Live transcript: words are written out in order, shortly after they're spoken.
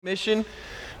Mission.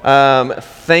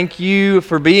 Thank you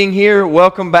for being here.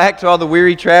 Welcome back to all the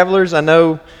weary travelers. I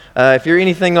know if you're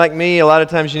anything like me, a lot of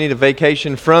times you need a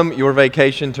vacation from your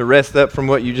vacation to rest up from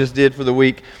what you just did for the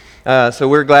week. So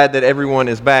we're glad that everyone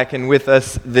is back and with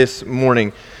us this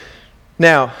morning.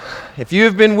 Now, if you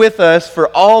have been with us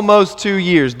for almost 2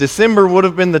 years, December would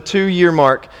have been the 2-year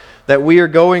mark that we are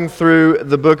going through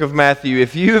the book of Matthew.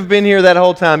 If you have been here that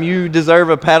whole time, you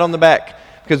deserve a pat on the back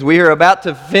because we are about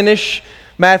to finish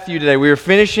Matthew today. We are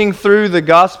finishing through the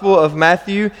Gospel of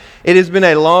Matthew. It has been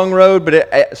a long road,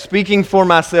 but speaking for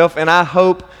myself, and I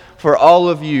hope for all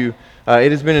of you,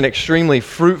 it has been an extremely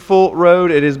fruitful road.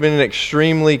 It has been an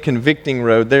extremely convicting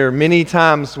road. There are many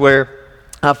times where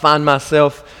I find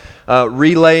myself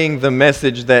relaying the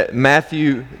message that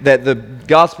the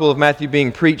Gospel of Matthew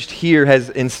being preached here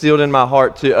has instilled in my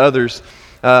heart to others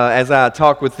as I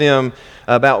talk with them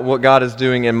about what God is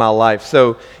doing in my life.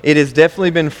 So it has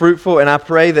definitely been fruitful, and I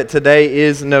pray that today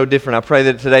is no different. I pray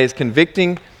that today is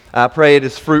convicting. I pray it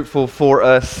is fruitful for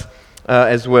us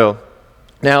as well.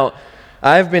 Now,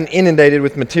 I've been inundated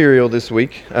with material this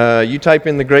week. You type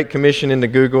in the Great Commission into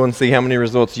Google and see how many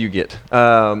results you get.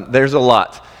 There's a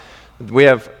lot. We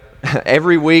have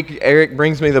every week, Eric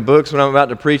brings me the books when I'm about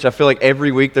to preach. I feel like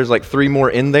every week there's like 3 more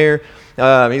in there.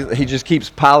 He just keeps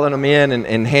piling them in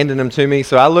and handing them to me.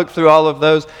 So I look through all of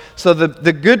those. So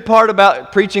the good part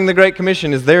about preaching the Great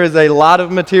Commission is there is a lot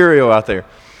of material out there.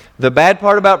 The bad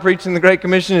part about preaching the Great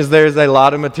Commission is there is a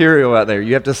lot of material out there.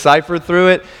 You have to cipher through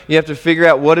it. You have to figure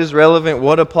out what is relevant,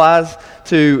 what applies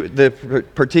to the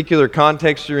particular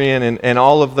context you're in, and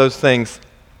all of those things.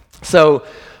 So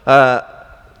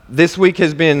this week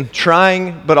has been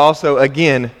trying, but also,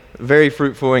 again, very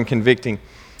fruitful and convicting.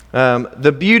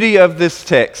 The beauty of this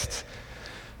text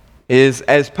is,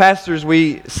 as pastors,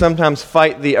 we sometimes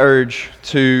fight the urge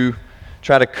to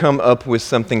try to come up with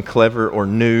something clever or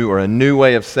a new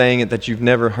way of saying it that you've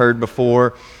never heard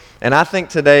before. And I think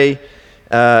today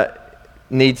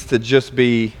needs to just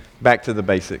be back to the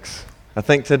basics. I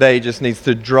think today just needs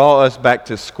to draw us back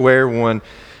to square one.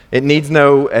 It needs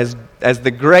as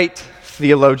the great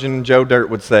theologian Joe Dirt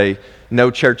would say, no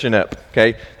churching up,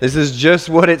 okay? This is just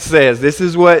what it says. This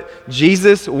is what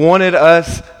Jesus wanted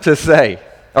us to say,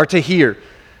 or to hear.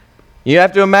 You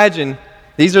have to imagine,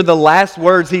 these are the last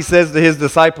words he says to his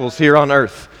disciples here on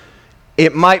earth.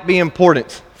 It might be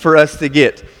important for us to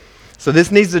get. So this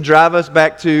needs to drive us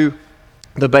back to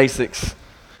the basics.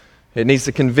 It needs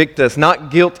to convict us,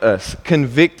 not guilt us,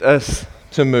 convict us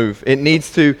to move. It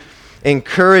needs to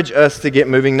encourage us to get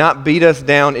moving, not beat us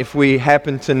down if we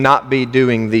happen to not be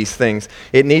doing these things.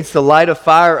 It needs to light a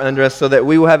fire under us so that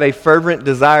we will have a fervent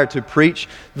desire to preach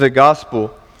the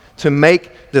gospel, to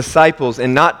make disciples,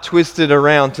 and not twist it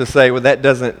around to say, well, that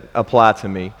doesn't apply to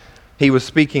me. He was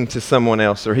speaking to someone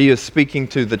else, or he is speaking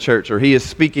to the church, or he is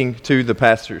speaking to the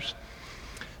pastors.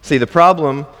 See, the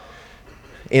problem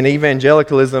in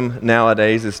evangelicalism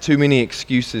nowadays is too many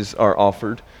excuses are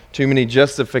offered. Too many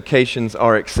justifications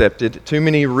are accepted. Too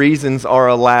many reasons are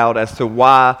allowed as to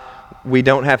why we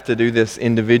don't have to do this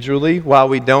individually, why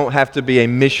we don't have to be a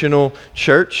missional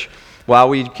church, why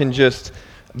we can just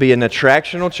be an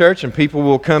attractional church and people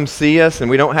will come see us and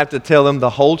we don't have to tell them the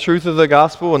whole truth of the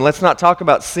gospel. And let's not talk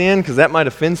about sin because that might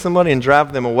offend somebody and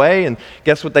drive them away. And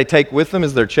guess what they take with them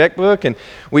is their checkbook. And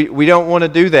we don't want to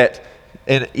do that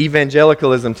in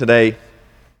evangelicalism today.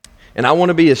 And I want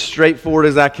to be as straightforward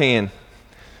as I can.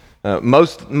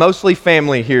 Mostly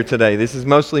family here today. This is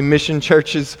mostly Mission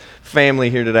Church's family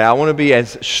here today. I want to be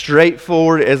as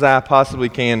straightforward as I possibly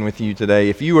can with you today.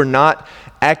 If you are not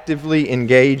actively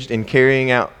engaged in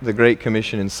carrying out the Great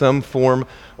Commission in some form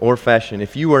or fashion,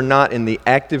 if you are not in the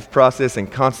active process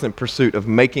and constant pursuit of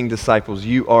making disciples,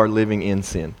 you are living in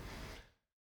sin.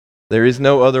 There is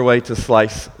no other way to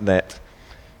slice that.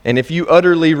 And if you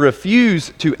utterly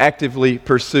refuse to actively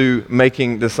pursue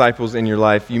making disciples in your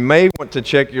life, you may want to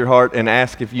check your heart and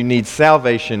ask if you need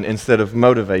salvation instead of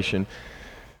motivation.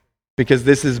 Because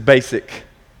this is basic.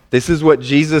 This is what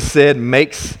Jesus said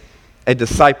makes a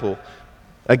disciple.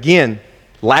 Again,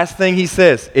 last thing he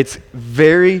says, it's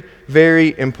very,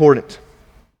 very important.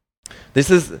 This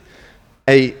is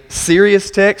a serious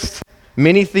text.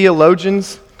 Many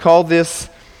theologians call this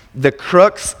the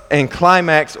crux and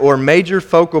climax or major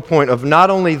focal point of not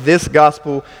only this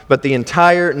gospel, but the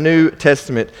entire New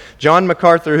Testament. John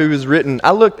MacArthur, who has written,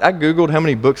 I Googled how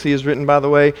many books he has written, by the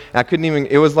way.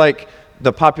 It was like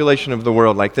the population of the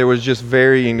world. Like there was just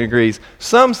varying degrees.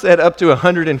 Some said up to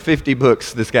 150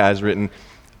 books this guy has written.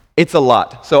 It's a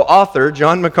lot. So author,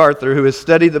 John MacArthur, who has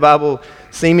studied the Bible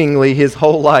seemingly his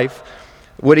whole life,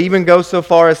 would even go so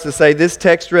far as to say this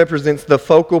text represents the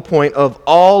focal point of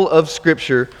all of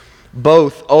Scripture,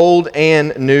 both Old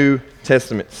and New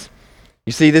Testaments.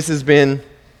 You see, this has been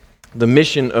the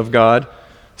mission of God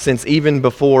since even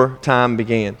before time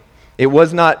began. It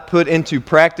was not put into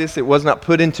practice, it was not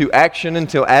put into action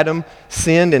until Adam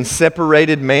sinned and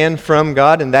separated man from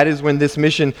God, and that is when this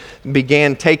mission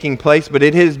began taking place. But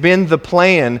it has been the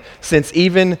plan since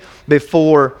even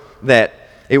before that.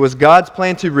 It was God's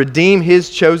plan to redeem His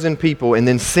chosen people and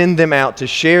then send them out to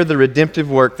share the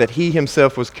redemptive work that He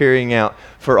Himself was carrying out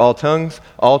for all tongues,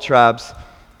 all tribes,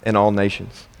 and all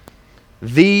nations.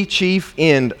 The chief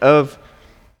end of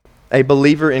a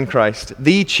believer in Christ,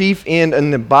 the chief end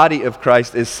in the body of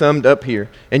Christ is summed up here.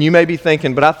 And you may be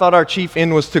thinking, but I thought our chief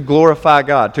end was to glorify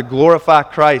God, to glorify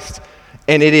Christ.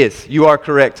 And it is. You are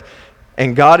correct.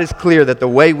 And God is clear that the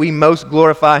way we most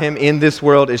glorify Him in this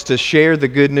world is to share the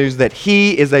good news that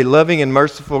He is a loving and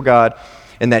merciful God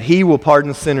and that He will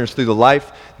pardon sinners through the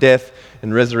life, death,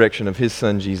 and resurrection of His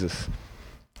Son, Jesus.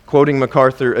 Quoting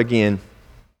MacArthur again,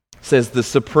 says, "The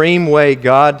supreme way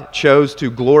God chose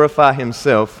to glorify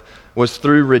Himself was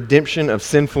through redemption of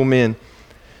sinful men.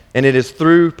 And it is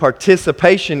through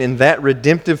participation in that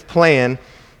redemptive plan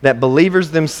that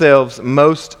believers themselves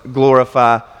most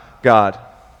glorify God."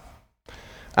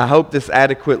 I hope this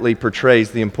adequately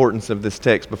portrays the importance of this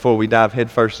text before we dive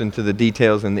headfirst into the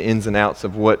details and the ins and outs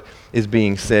of what is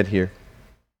being said here.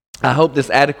 I hope this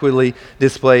adequately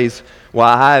displays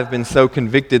why I have been so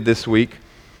convicted this week,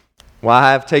 why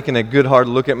I have taken a good hard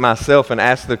look at myself and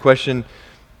asked the question,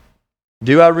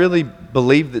 do I really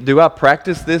believe that? Do I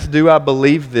practice this? Do I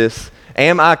believe this?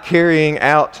 Am I carrying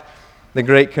out the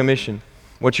Great Commission?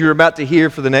 What you're about to hear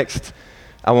for the next,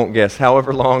 I won't guess,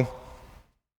 however long,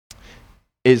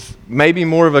 is maybe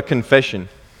more of a confession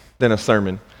than a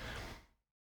sermon.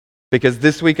 Because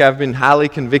this week I've been highly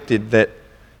convicted that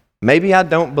maybe I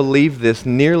don't believe this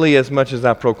nearly as much as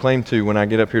I proclaim to when I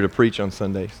get up here to preach on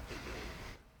Sundays.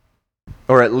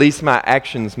 Or at least my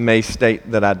actions may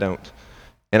state that I don't.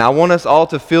 And I want us all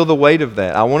to feel the weight of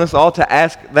that. I want us all to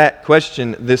ask that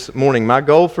question this morning. My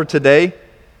goal for today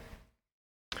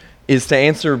is to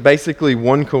answer basically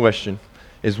one question,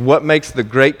 is what makes the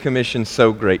Great Commission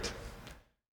so great?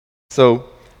 So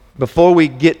before we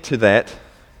get to that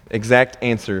exact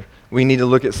answer, we need to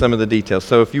look at some of the details.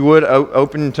 So if you would,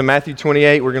 open to Matthew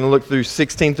 28. We're going to look through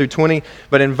 16 through 20.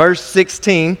 But in verse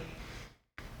 16,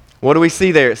 what do we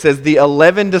see there? It says, the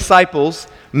 11 disciples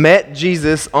met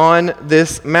Jesus on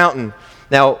this mountain.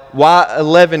 Now, why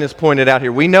 11 is pointed out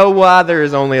here. We know why there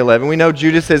is only 11. We know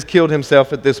Judas has killed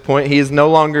himself at this point. He is no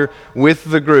longer with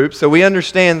the group. So we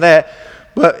understand that.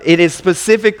 But it is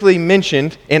specifically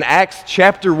mentioned in Acts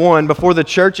chapter 1 before the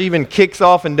church even kicks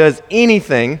off and does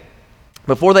anything,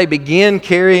 before they begin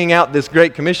carrying out this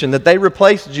Great Commission, that they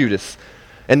replaced Judas.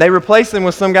 And they replaced him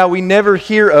with some guy we never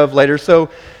hear of later. So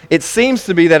it seems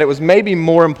to be that it was maybe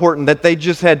more important that they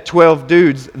just had 12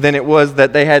 dudes than it was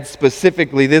that they had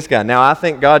specifically this guy. Now, I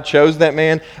think God chose that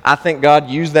man. I think God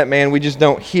used that man. We just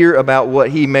don't hear about what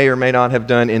he may or may not have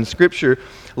done in Scripture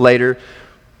later.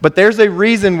 But there's a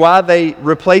reason why they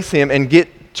replace him and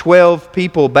get 12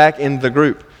 people back in the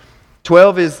group.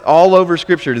 12 is all over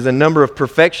Scripture. It is a number of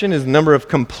perfection, it is a number of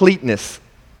completeness.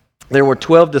 There were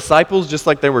 12 disciples, just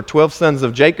like there were 12 sons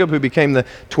of Jacob who became the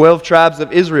 12 tribes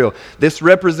of Israel. This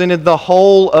represented the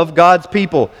whole of God's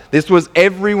people. This was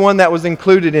everyone that was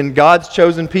included in God's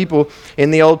chosen people in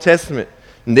the Old Testament.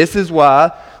 And this is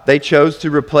why they chose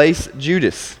to replace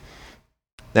Judas.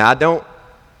 Now, I don't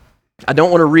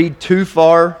want to read too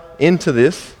far into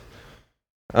this,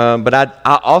 but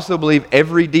I also believe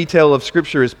every detail of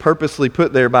Scripture is purposely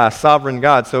put there by a sovereign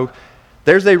God. So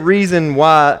there's a reason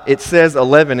why it says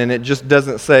 11 and it just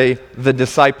doesn't say the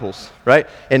disciples, right?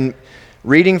 And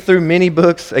reading through many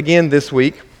books again this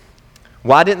week,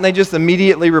 why didn't they just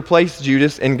immediately replace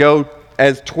Judas and go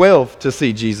as 12 to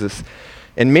see Jesus?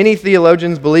 And many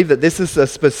theologians believe that this is a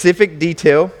specific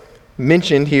detail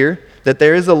mentioned here, that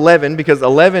there is 11, because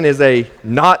 11 is a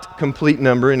not complete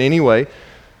number in any way.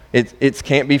 It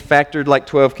can't be factored like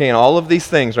 12 can. All of these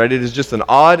things, right? It is just an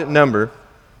odd number.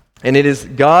 And it is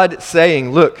God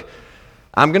saying, look,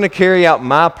 I'm going to carry out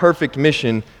my perfect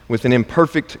mission with an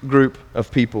imperfect group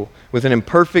of people, with an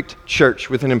imperfect church,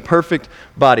 with an imperfect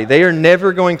body. They are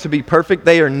never going to be perfect.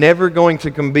 They are never going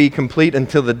to be complete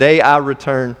until the day I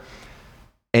return.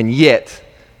 And yet,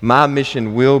 my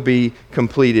mission will be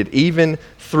completed, even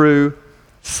through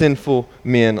sinful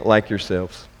men like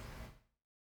yourselves.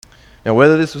 Now,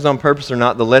 whether this was on purpose or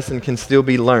not, the lesson can still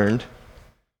be learned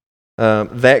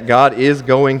that God is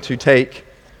going to take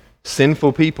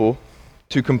sinful people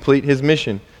to complete His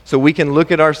mission. So we can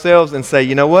look at ourselves and say,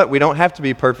 you know what? We don't have to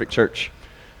be a perfect church.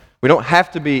 We don't have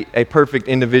to be a perfect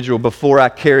individual before I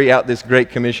carry out this great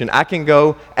commission. I can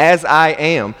go as I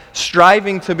am,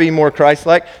 striving to be more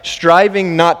Christ-like,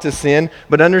 striving not to sin,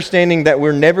 but understanding that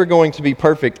we're never going to be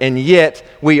perfect, and yet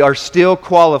we are still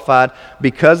qualified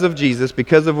because of Jesus,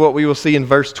 because of what we will see in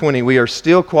verse 20. We are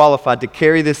still qualified to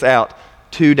carry this out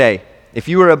today. If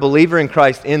you are a believer in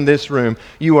Christ in this room,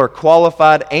 you are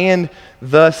qualified and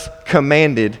thus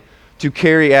commanded to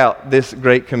carry out this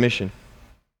great commission.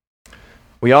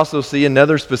 We also see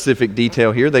another specific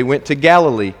detail here. They went to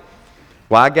Galilee.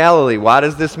 Why Galilee? Why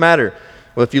does this matter?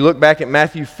 Well, if you look back at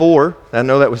Matthew 4, I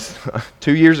know that was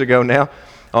 2 years ago now,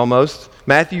 almost.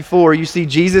 Matthew 4, you see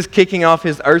Jesus kicking off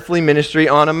his earthly ministry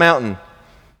on a mountain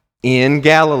in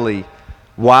Galilee.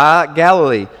 Why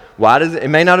Galilee? Why does it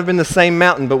may not have been the same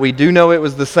mountain, but we do know it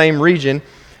was the same region.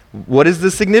 What is the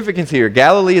significance here?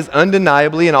 Galilee is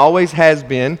undeniably and always has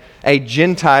been a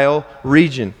Gentile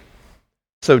region.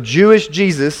 So Jewish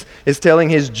Jesus is telling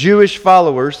his Jewish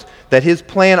followers that his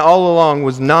plan all along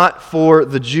was not for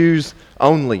the Jews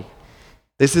only.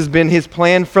 This has been his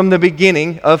plan from the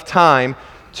beginning of time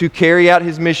to carry out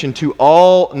his mission to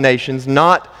all nations,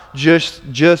 not just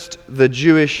the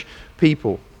Jewish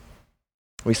people.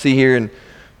 We see here in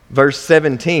verse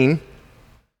 17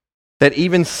 that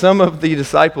even some of the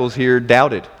disciples here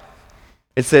doubted.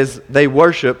 It says they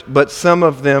worshiped, but some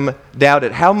of them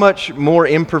doubted. How much more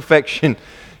imperfection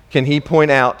can he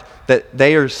point out that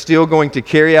they are still going to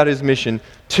carry out his mission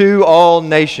to all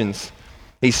nations?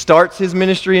 He starts his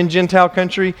ministry in Gentile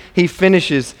country. He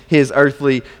finishes his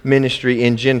earthly ministry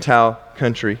in Gentile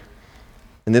country.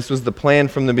 And this was the plan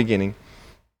from the beginning.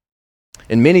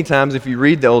 And many times if you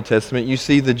read the Old Testament, you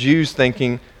see the Jews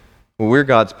thinking, well, we're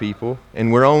God's people,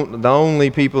 and we're the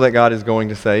only people that God is going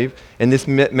to save. And this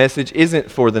message isn't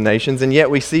for the nations. And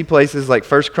yet we see places like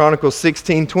 1 Chronicles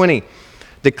 16:20.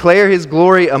 Declare his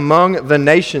glory among the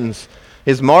nations,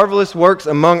 his marvelous works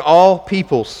among all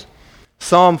peoples.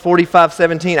 Psalm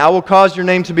 45:17. I will cause your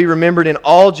name to be remembered in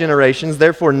all generations.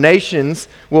 Therefore nations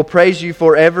will praise you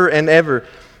forever and ever.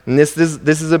 And this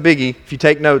is a biggie. If you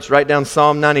take notes, write down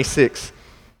Psalm 96.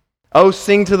 Oh,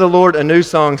 sing to the Lord a new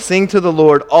song. Sing to the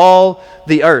Lord, all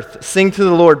the earth. Sing to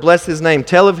the Lord, bless his name.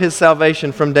 Tell of his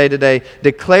salvation from day to day.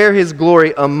 Declare his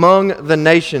glory among the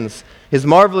nations, his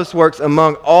marvelous works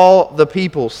among all the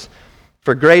peoples.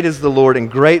 For great is the Lord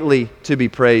and greatly to be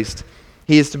praised.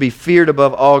 He is to be feared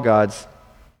above all gods.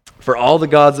 For all the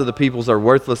gods of the peoples are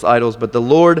worthless idols, but the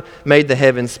Lord made the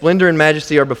heavens. Splendor and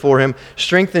majesty are before him.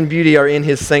 Strength and beauty are in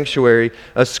his sanctuary.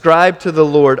 Ascribe to the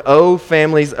Lord, O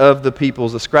families of the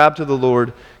peoples. Ascribe to the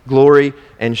Lord glory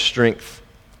and strength.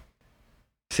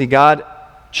 See, God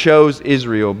chose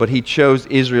Israel, but he chose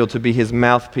Israel to be his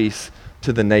mouthpiece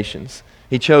to the nations.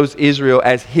 He chose Israel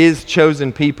as his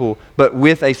chosen people, but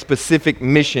with a specific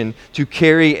mission to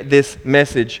carry this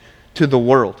message to the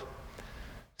world.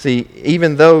 See,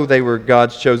 even though they were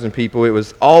God's chosen people, it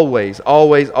was always,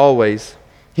 always, always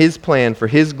his plan for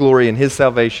his glory and his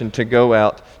salvation to go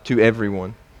out to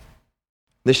everyone.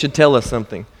 This should tell us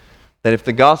something, that if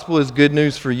the gospel is good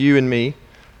news for you and me,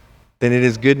 then it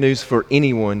is good news for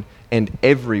anyone and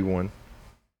everyone.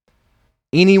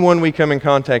 Anyone we come in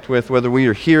contact with, whether we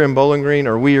are here in Bowling Green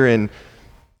or we are in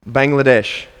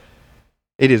Bangladesh,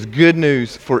 it is good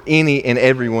news for any and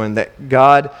everyone that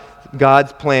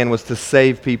God's plan was to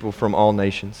save people from all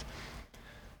nations.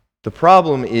 The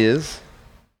problem is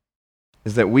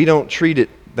that we don't treat it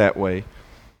that way.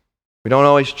 We don't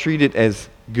always treat it as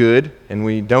good, and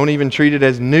we don't even treat it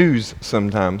as news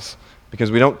sometimes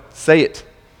because we don't say it.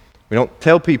 We don't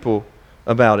tell people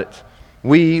about it.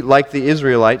 We, like the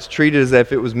Israelites, treat it as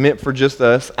if it was meant for just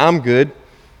us. I'm good,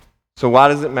 so why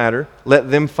does it matter?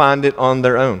 Let them find it on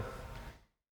their own,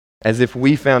 as if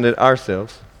we found it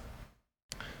ourselves.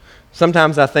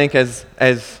 Sometimes I think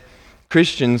as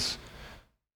Christians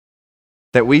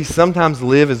that we sometimes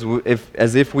live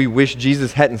as if we wish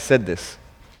Jesus hadn't said this.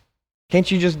 Can't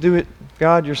you just do it,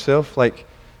 God, yourself? Like,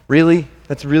 really?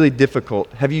 That's really difficult.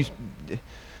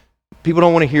 People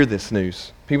don't want to hear this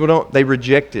news. They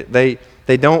reject it. They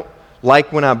don't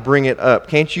like when I bring it up.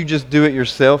 Can't you just do it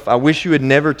yourself? I wish you had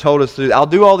never told us to. I'll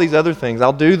do all these other things.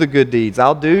 I'll do the good deeds.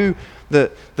 I'll do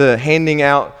the handing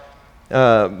out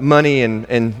money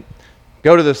and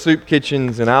go to the soup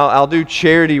kitchens, and I'll do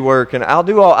charity work, and I'll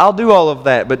do all of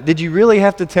that. But did you really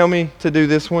have to tell me to do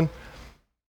this one?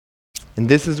 And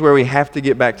this is where we have to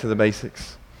get back to the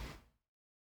basics.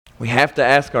 We have to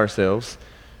ask ourselves,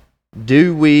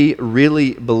 do we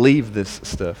really believe this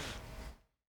stuff?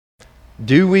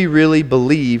 Do we really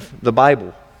believe the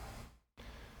Bible?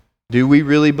 Do we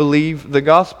really believe the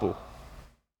gospel?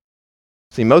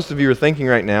 See, most of you are thinking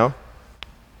right now,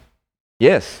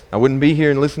 yes, I wouldn't be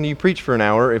here and listen to you preach for an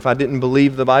hour if I didn't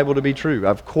believe the Bible to be true.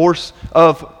 Of course,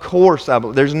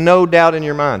 there's no doubt in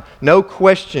your mind, no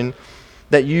question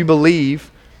that you believe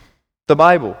the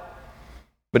Bible.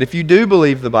 But if you do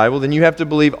believe the Bible, then you have to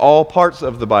believe all parts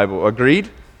of the Bible. Agreed?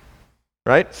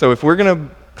 Right? So if we're going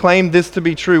to claim this to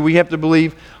be true, we have to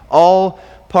believe all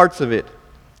parts of it.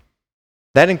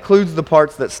 That includes the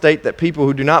parts that state that people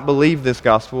who do not believe this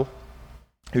gospel,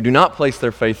 who do not place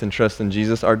their faith and trust in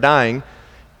Jesus, are dying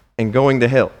and going to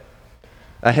hell.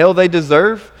 A hell they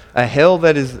deserve, a hell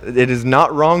that it is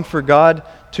not wrong for God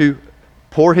to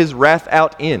pour His wrath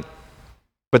out in.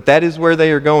 But that is where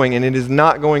they are going, and it is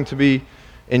not going to be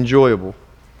enjoyable.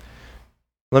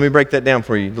 Let me break that down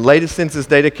for you. The latest census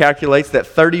data calculates that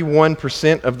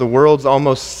 31% of the world's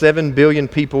almost 7 billion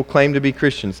people claim to be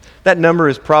Christians. That number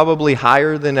is probably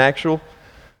higher than actual,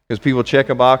 because people check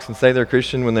a box and say they're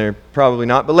Christian when they're probably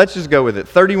not. But let's just go with it.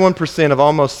 31% of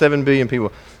almost 7 billion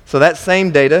people. So that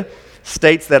same data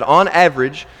states that on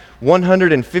average,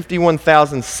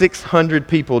 151,600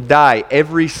 people die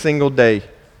every single day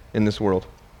in this world.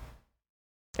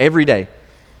 Every day.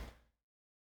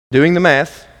 Doing the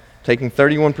math, taking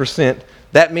 31%,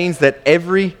 that means that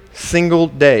every single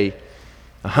day,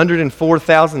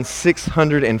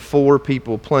 104,604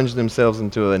 people plunge themselves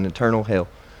into an eternal hell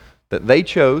that they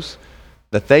chose,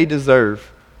 that they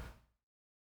deserve,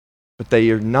 but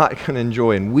they are not going to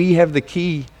enjoy. And we have the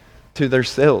key to their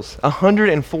cells.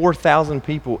 104,000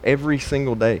 people every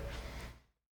single day.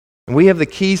 And we have the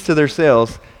keys to their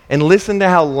cells. And listen to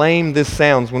how lame this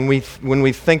sounds when we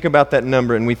think about that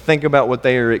number and we think about what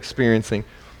they are experiencing.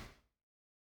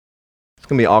 It's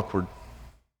going to be awkward.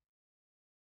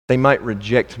 They might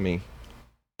reject me.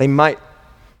 They might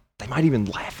even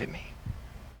laugh at me.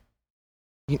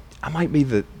 I might be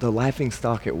the laughing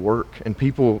stock at work, and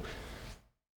people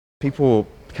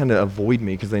kind of avoid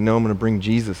me because they know I'm going to bring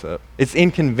Jesus up. It's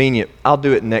inconvenient. I'll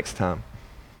do it next time.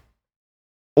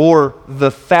 Or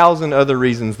the 1,000 other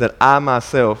reasons that I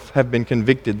myself have been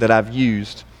convicted that I've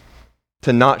used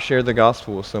to not share the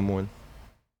gospel with someone.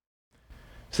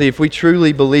 See, if we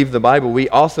truly believe the Bible, we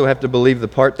also have to believe the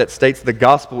part that states the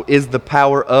gospel is the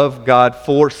power of God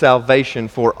for salvation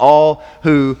for all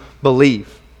who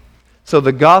believe. So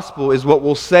the gospel is what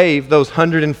will save those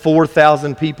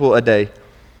 104,000 people a day.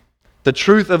 The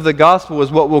truth of the gospel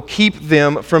is what will keep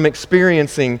them from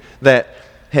experiencing that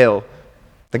hell.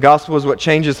 The gospel is what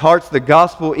changes hearts. The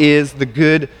gospel is the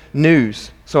good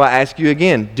news. So I ask you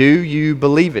again, do you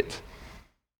believe it?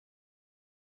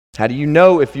 How do you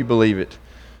know if you believe it?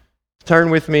 Turn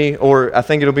with me, or I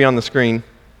think it'll be on the screen,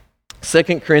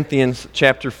 2 Corinthians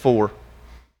chapter 4.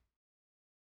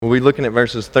 We'll be looking at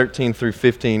verses 13 through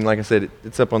 15. Like I said,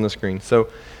 it's up on the screen. So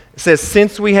it says,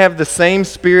 "Since we have the same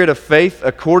spirit of faith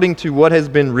according to what has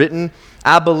been written,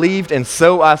 I believed and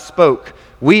so I spoke.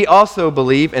 We also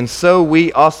believe and so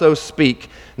we also speak,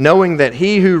 knowing that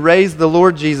He who raised the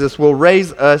Lord Jesus will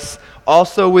raise us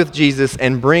also with Jesus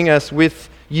and bring us with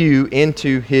you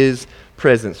into His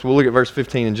presence." We'll look at verse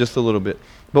 15 in just a little bit.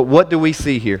 But what do we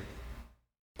see here?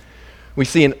 We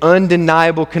see an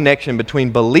undeniable connection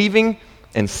between believing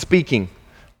and speaking.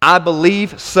 I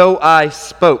believe, so I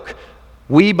spoke.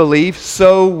 We believe,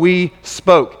 so we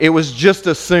spoke. It was just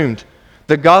assumed.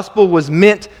 The gospel was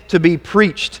meant to be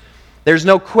preached. There's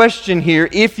no question here.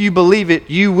 If you believe it,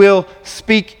 you will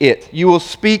speak it. You will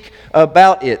speak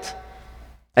about it.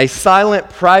 A silent,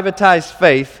 privatized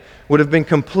faith would have been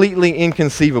completely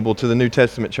inconceivable to the New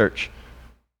Testament church.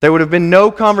 There would have been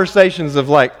no conversations of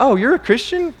like, "Oh, you're a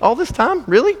Christian all this time?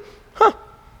 Really? Huh,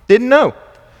 didn't know."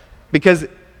 Because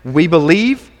we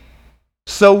believe,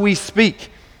 so we speak.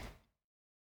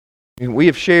 We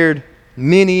have shared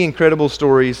many incredible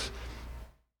stories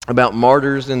about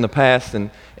martyrs in the past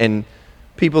and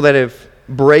people that have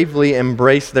bravely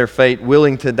embraced their fate,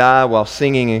 willing to die while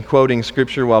singing and quoting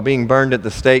Scripture, while being burned at the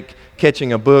stake,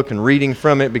 catching a book and reading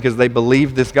from it because they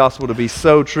believed this gospel to be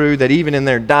so true that even in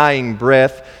their dying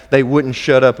breath, they wouldn't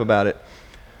shut up about it.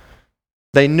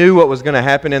 They knew what was going to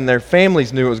happen, and their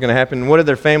families knew what was going to happen. And what did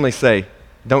their families say?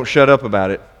 "Don't shut up about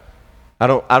it. I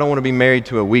don't want to be married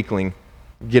to a weakling.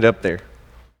 Get up there.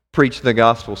 Preach the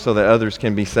gospel so that others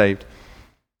can be saved."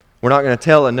 We're not going to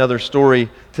tell another story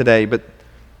today, but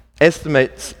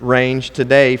estimates range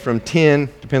today from 10,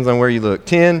 depends on where you look,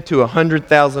 10 to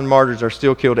 100,000 martyrs are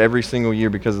still killed every single year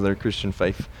because of their Christian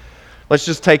faith. Let's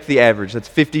just take the average. That's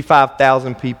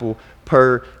 55,000 people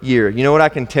per year. You know what I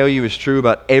can tell you is true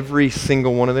about every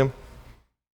single one of them?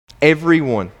 Every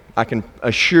one. I can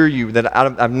assure you that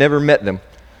I've never met them.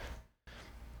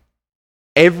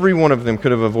 Every one of them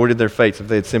could have avoided their fates if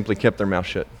they had simply kept their mouth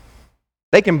shut.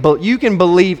 You can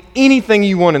believe anything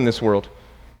you want in this world,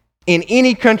 in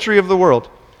any country of the world.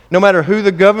 No matter who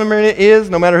the government is,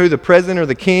 no matter who the president or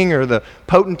the king or the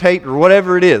potentate or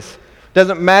whatever it is.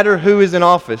 Doesn't matter who is in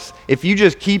office. If you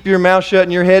just keep your mouth shut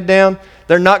and your head down,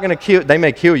 they're not going to kill. They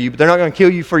may kill you, but they're not going to kill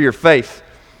you for your faith.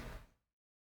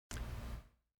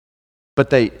 But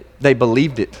they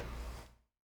believed it.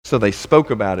 So they spoke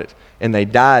about it, and they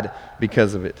died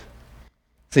because of it.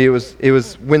 See, it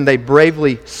was when they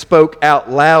bravely spoke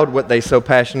out loud what they so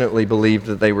passionately believed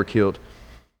that they were killed.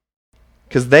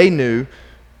 Because they knew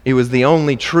it was the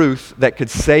only truth that could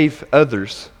save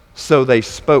others, so they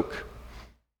spoke.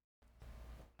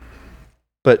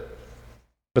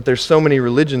 But there's so many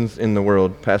religions in the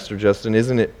world, Pastor Justin.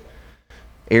 Isn't it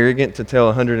arrogant to tell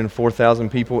 104,000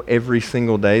 people every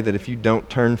single day that if you don't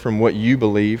turn from what you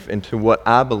believe into what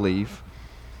I believe,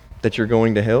 that you're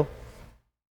going to hell?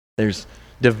 There's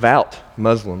devout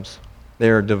Muslims.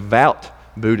 There are devout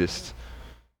Buddhists.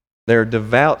 There are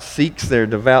devout Sikhs. There are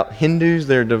devout Hindus.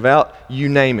 There are devout, you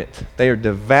name it. They are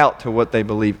devout to what they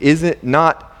believe. Is it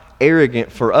not arrogant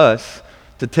for us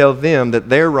to tell them that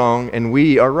they're wrong and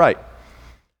we are right?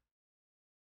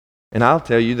 And I'll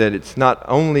tell you that it's not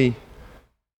only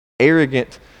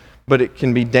arrogant, but it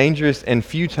can be dangerous and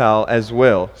futile as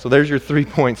well. So there's your 3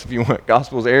 points if you want.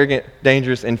 Gospel is arrogant,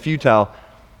 dangerous, and futile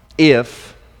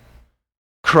if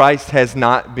Christ has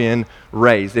not been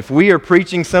raised. If we are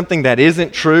preaching something that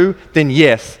isn't true, then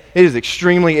yes, it is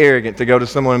extremely arrogant to go to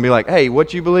someone and be like, hey,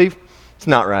 what you believe? It's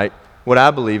not right. What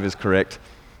I believe is correct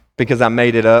because I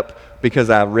made it up, because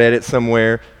I read it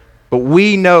somewhere. But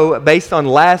we know, based on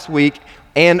last week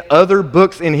and other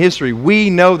books in history, we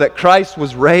know that Christ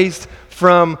was raised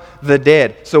from the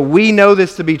dead. So we know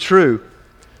this to be true.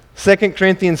 2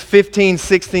 Corinthians 15,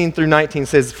 16 through 19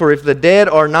 says, for if the dead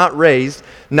are not raised,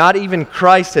 not even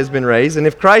Christ has been raised. And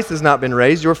if Christ has not been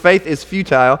raised, your faith is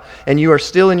futile, and you are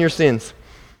still in your sins.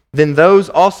 Then those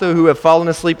also who have fallen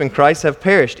asleep in Christ have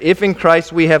perished. If in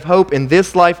Christ we have hope in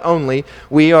this life only,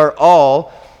 we are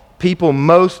all people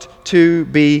most to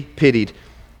be pitied.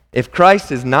 If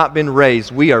Christ has not been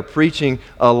raised, we are preaching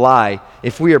a lie.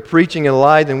 If we are preaching a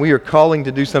lie, then we are calling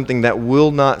to do something that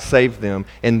will not save them,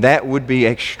 and that would be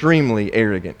extremely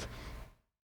arrogant.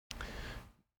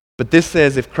 But this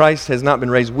says if Christ has not been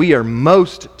raised, we are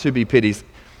most to be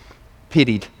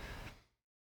pitied.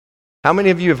 How many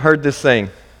of you have heard this saying,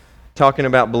 talking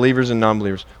about believers and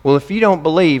non-believers? Well, if you don't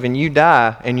believe and you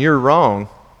die and you're wrong,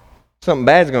 something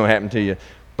bad's going to happen to you.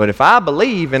 But if I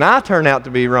believe and I turn out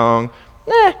to be wrong,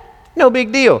 no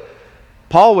big deal.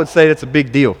 Paul would say that's a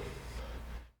big deal.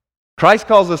 Christ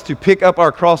calls us to pick up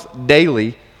our cross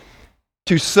daily,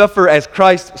 to suffer as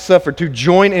Christ suffered, to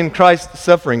join in Christ's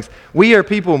sufferings. We are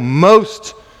people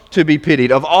most to be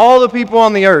pitied. Of all the people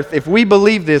on the earth, if we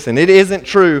believe this and it isn't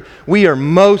true, we are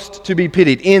most to be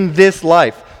pitied in this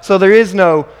life. So it's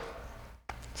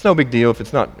no big deal if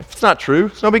it's not true.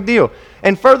 It's no big deal.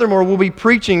 And furthermore, we'll be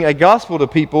preaching a gospel to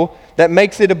people that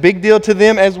makes it a big deal to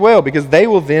them as well, because they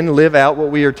will then live out what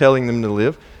we are telling them to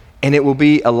live, and it will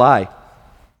be a lie.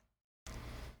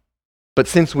 But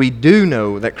since we do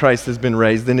know that Christ has been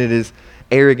raised, then it is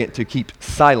arrogant to keep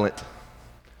silent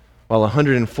while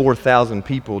 104,000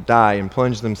 people die and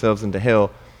plunge themselves into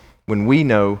hell when we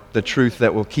know the truth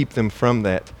that will keep them from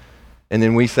that. And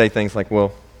then we say things like,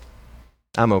 well,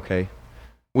 I'm okay.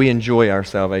 We enjoy our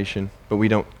salvation, but we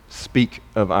don't speak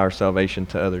of our salvation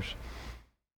to others.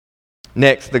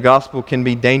 Next, the gospel can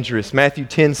be dangerous. Matthew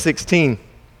 10:16.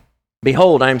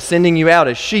 Behold, I am sending you out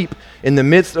as sheep in the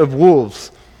midst of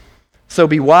wolves. So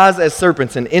be wise as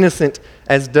serpents and innocent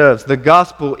as doves. The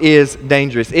gospel is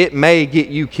dangerous. It may get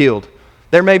you killed.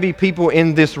 There may be people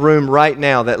in this room right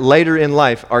now that later in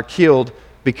life are killed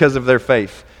because of their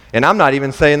faith. And I'm not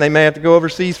even saying they may have to go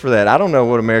overseas for that. I don't know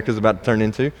what America's about to turn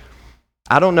into.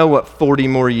 I don't know what 40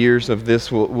 more years of this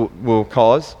will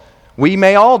cause. We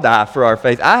may all die for our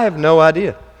faith. I have no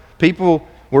idea. People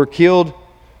were killed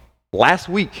last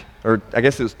week, or I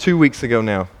guess it was 2 weeks ago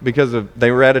now, because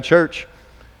they were at a church.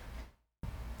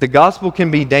 The gospel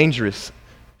can be dangerous.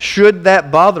 Should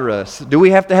that bother us? Do we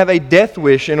have to have a death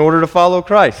wish in order to follow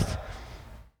Christ?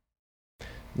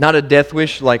 Not a death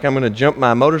wish like I'm going to jump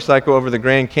my motorcycle over the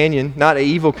Grand Canyon. Not an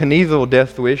Evel Knievel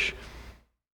death wish.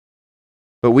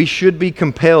 But we should be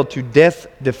compelled to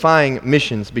death-defying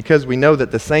missions because we know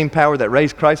that the same power that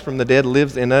raised Christ from the dead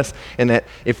lives in us, and that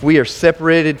if we are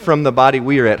separated from the body,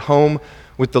 we are at home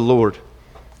with the Lord.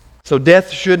 So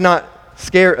death should not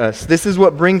scare us. This is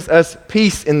what brings us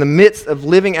peace in the midst of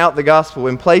living out the gospel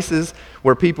in places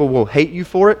where people will hate you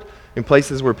for it, in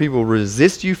places where people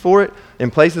resist you for it,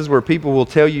 in places where people will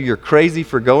tell you you're crazy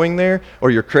for going there,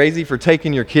 or you're crazy for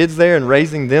taking your kids there and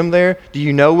raising them there? Do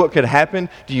you know what could happen?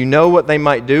 Do you know what they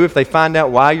might do if they find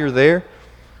out why you're there? It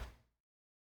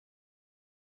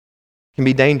can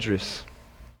be dangerous.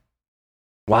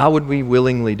 Why would we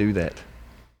willingly do that?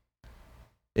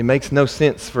 It makes no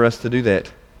sense for us to do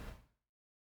that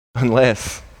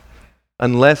unless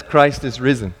Christ is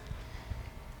risen.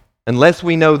 Unless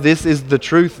we know this is the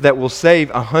truth that will save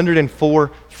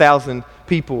 104,000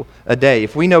 people a day.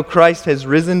 If we know Christ has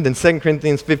risen, then 2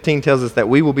 Corinthians 15 tells us that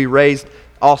we will be raised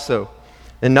also.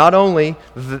 And not only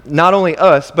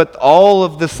us, but all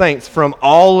of the saints from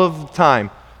all of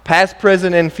time, past,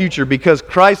 present, and future, because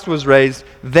Christ was raised,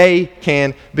 they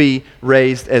can be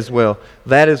raised as well.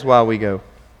 That is why we go.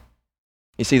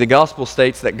 You see, the gospel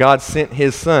states that God sent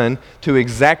His Son to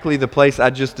exactly the place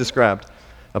I just described.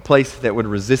 A place that would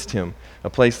resist Him, a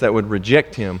place that would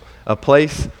reject Him, a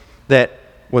place that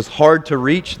was hard to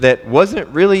reach, that wasn't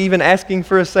really even asking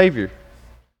for a Savior.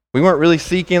 We weren't really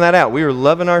seeking that out. We were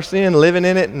loving our sin, living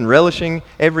in it, and relishing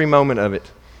every moment of it.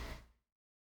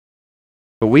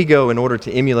 But we go in order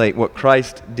to emulate what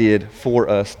Christ did for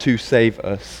us to save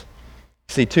us.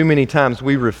 See, too many times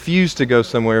we refuse to go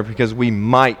somewhere because we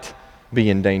might be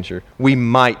in danger. We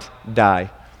might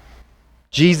die.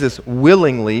 Jesus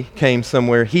willingly came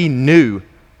somewhere He knew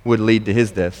would lead to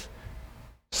His death.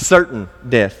 Certain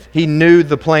death. He knew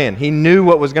the plan. He knew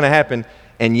what was going to happen,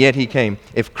 and yet He came.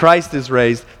 If Christ is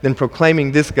raised, then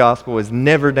proclaiming this gospel is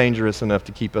never dangerous enough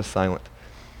to keep us silent.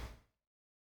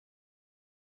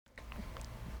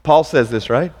 Paul says this,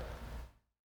 right?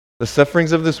 The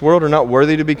sufferings of this world are not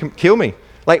worthy to be... Kill me.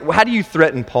 Like, how do you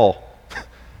threaten Paul?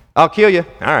 I'll kill you.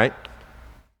 All right.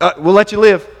 We'll let you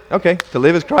live. Okay, to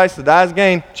live is Christ, to die is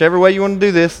gain. Whichever way you want to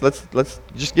do this, let's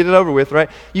just get it over with, right?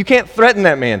 You can't threaten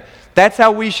that man. That's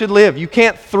how we should live. You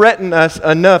can't threaten us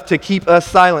enough to keep us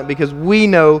silent because we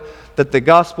know that the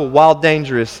gospel, while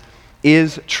dangerous,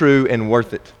 is true and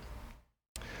worth it.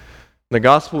 The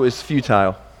gospel is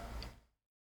futile.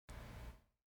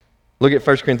 Look at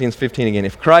 1 Corinthians 15 again.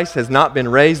 If Christ has not been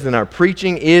raised, then our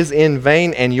preaching is in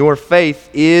vain and your faith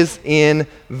is in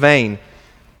vain.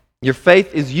 Your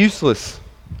faith is useless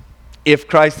if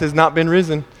Christ has not been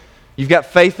risen. You've got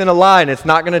faith in a lie and it's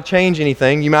not going to change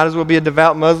anything. You might as well be a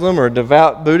devout Muslim or a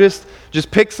devout Buddhist. Just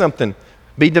pick something.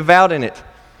 Be devout in it.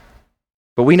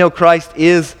 But we know Christ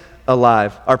is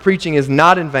alive. Our preaching is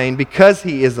not in vain because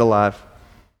He is alive.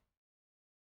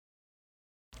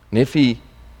 And if He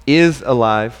is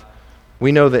alive,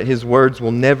 we know that His words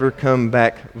will never come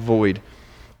back void.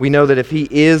 We know that if He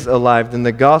is alive, then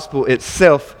the gospel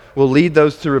itself will lead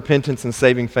those to repentance and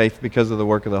saving faith because of the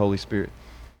work of the Holy Spirit.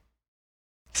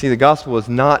 See, the gospel is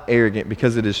not arrogant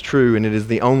because it is true, and it is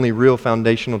the only real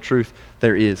foundational truth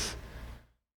there is.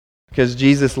 Because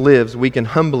Jesus lives, we can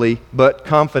humbly but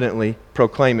confidently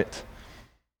proclaim it.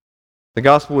 The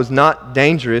gospel is not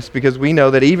dangerous because we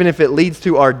know that even if it leads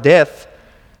to our death,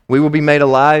 we will be made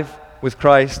alive with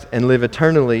Christ and live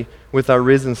eternally with our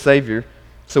risen Savior,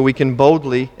 so we can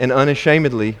boldly and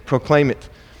unashamedly proclaim it.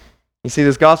 You see,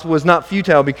 this gospel is not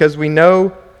futile because we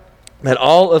know that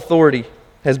all authority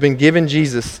has been given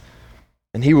Jesus,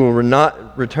 and He will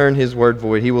not return His word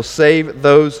void. He will save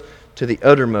those to the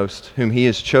uttermost whom He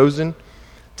has chosen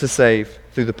to save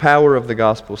through the power of the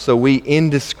gospel. So we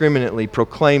indiscriminately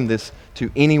proclaim this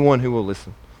to anyone who will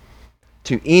listen,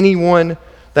 to anyone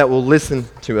that will listen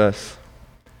to us.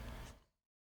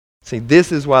 See,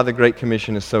 this is why the Great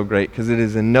Commission is so great, because it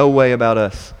is in no way about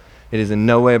us. It is in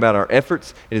no way about our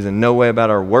efforts. It is in no way about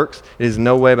our works. It is in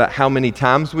no way about how many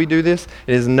times we do this.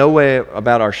 It is in no way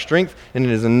about our strength, and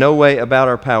it is in no way about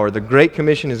our power. The Great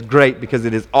Commission is great because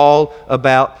it is all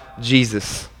about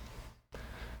Jesus.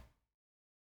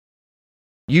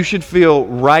 You should feel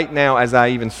right now, as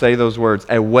I even say those words,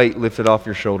 a weight lifted off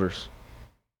your shoulders.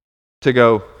 To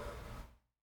go, it's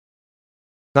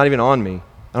not even on me.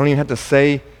 I don't even have to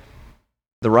say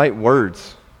the right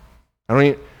words.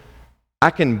 I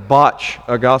can botch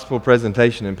a gospel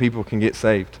presentation and people can get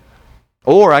saved.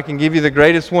 Or I can give you the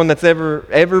greatest one that's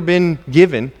ever been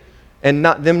given and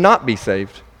them not be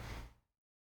saved.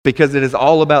 Because it is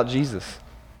all about Jesus.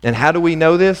 And how do we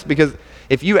know this? Because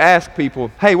if you ask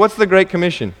people, hey, what's the Great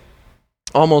Commission?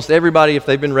 Almost everybody, if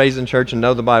they've been raised in church and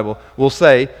know the Bible, will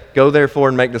say, go therefore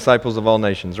and make disciples of all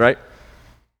nations, right?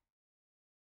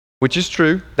 Which is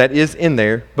true, that is in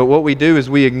there, but what we do is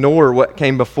we ignore what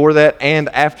came before that and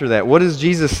after that. What does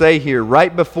Jesus say here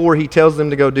right before He tells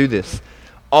them to go do this?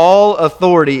 All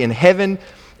authority in heaven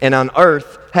and on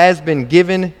earth has been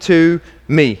given to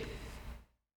me.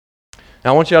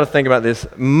 Now, I want y'all to think about this.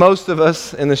 Most of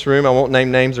us in this room, I won't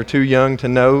name names, are too young to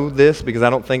know this because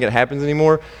I don't think it happens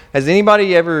anymore. Has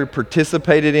anybody ever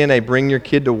participated in a bring your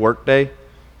kid to work day?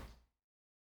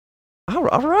 All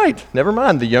right, never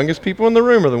mind. The youngest people in the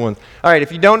room are the ones. All right,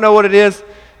 if you don't know what it is,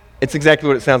 it's exactly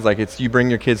what it sounds like. It's you bring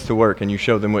your kids to work and you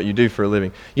show them what you do for a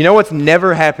living. You know what's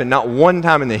never happened, not one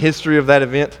time in the history of that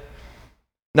event?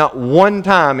 Not one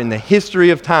time in the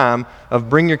history of time of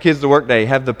Bring Your Kids to Work Day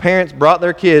have the parents brought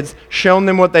their kids, shown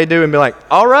them what they do, and be like,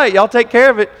 all right, y'all take care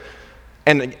of it,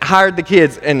 and hired the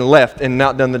kids and left and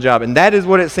not done the job. And that is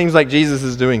what it seems like Jesus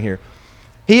is doing here.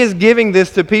 He is giving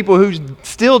this to people who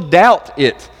still doubt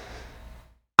it.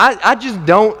 I just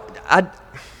don't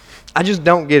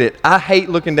get it. I hate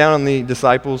looking down on the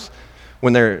disciples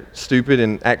when they're stupid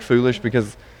and act foolish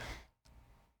because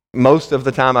most of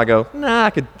the time I go, nah,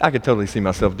 I could totally see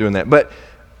myself doing that. But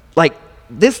like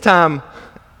this time,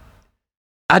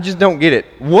 I just don't get it.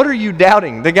 What are you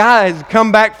doubting? The guy has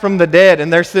come back from the dead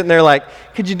and they're sitting there like,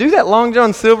 could you do that Long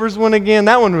John Silver's one again?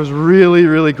 That one was really,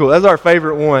 really cool. That's our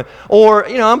favorite one. Or,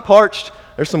 I'm parched.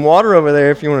 There's some water over there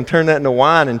if you want to turn that into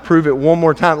wine and prove it one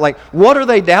more time. Like, what are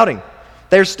they doubting?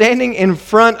 They're standing in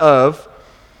front of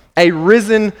a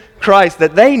risen Christ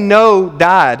that they know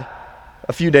died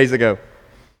a few days ago.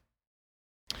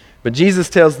 But Jesus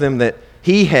tells them that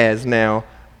he has now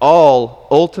all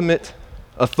ultimate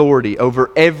authority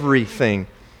over everything.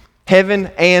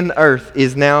 Heaven and earth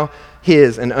is now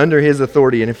his and under his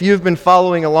authority. And if you have been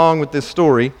following along with this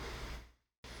story,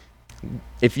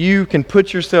 if you can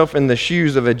put yourself in the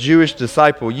shoes of a Jewish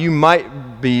disciple, you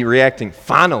might be reacting,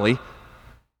 finally.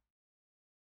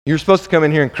 You're supposed to come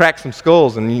in here and crack some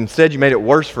skulls, and instead you made it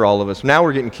worse for all of us. Now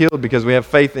we're getting killed because we have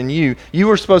faith in you. You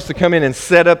were supposed to come in and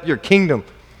set up your kingdom.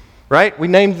 Right? We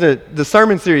named the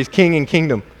sermon series King and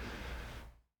Kingdom.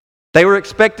 They were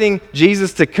expecting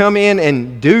Jesus to come in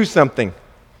and do something,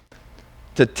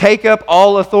 to take up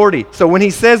all authority. So when he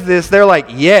says this, they're like,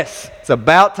 yes, it's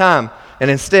about time. And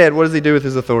instead, what does he do with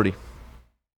his authority?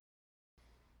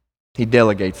 He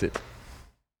delegates it.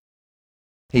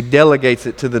 He delegates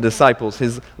it to the disciples,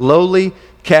 his lowly,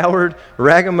 coward,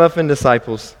 ragamuffin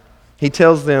disciples. He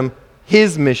tells them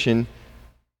his mission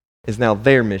is now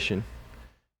their mission.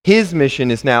 His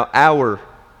mission is now our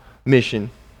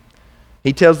mission.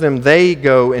 He tells them they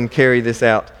go and carry this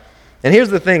out. And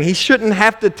here's the thing, he shouldn't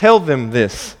have to tell them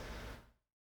this.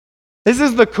 This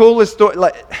is the coolest story.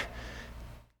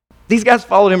 These guys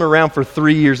followed him around for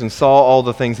 3 years and saw all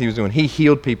the things he was doing. He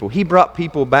healed people. He brought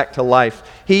people back to life.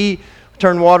 He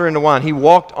turned water into wine. He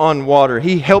walked on water.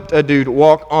 He helped a dude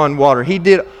walk on water. He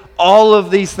did all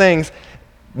of these things.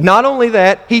 Not only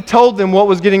that, he told them what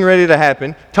was getting ready to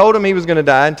happen, told them he was going to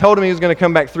die, and told them he was going to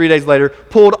come back 3 days later,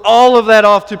 pulled all of that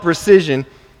off to precision,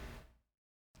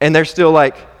 and they're still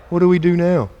like, what do we do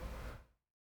now?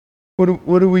 What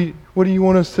do you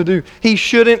want us to do? He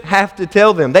shouldn't have to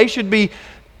tell them. They should be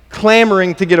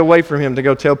clamoring to get away from him to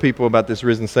go tell people about this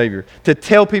risen Savior, to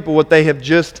tell people what they have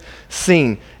just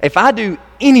seen. If I do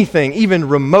anything even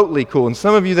remotely cool, and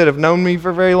some of you that have known me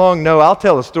for very long know I'll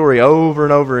tell a story over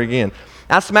and over again.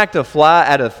 I smacked a fly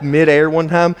out of midair one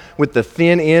time with the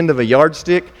thin end of a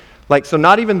yardstick. So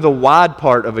not even the wide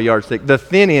part of a yardstick, the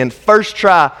thin end, first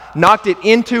try, knocked it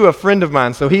into a friend of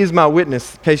mine. So he is my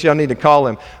witness in case y'all need to call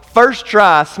him. First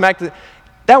try, smacked it.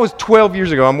 That was 12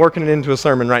 years ago. I'm working it into a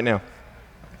sermon right now.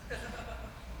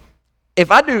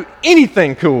 If I do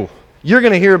anything cool, you're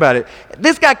going to hear about it.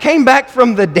 This guy came back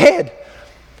from the dead.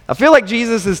 I feel like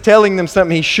Jesus is telling them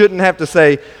something he shouldn't have to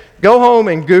say. Go home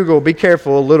and Google, be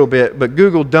careful a little bit, but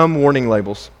Google dumb warning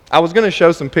labels. I was going to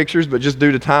show some pictures, but just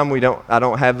due to time, I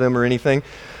don't have them or anything.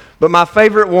 But my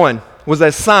favorite one was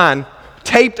a sign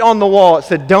taped on the wall. It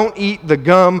said, don't eat the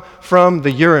gum from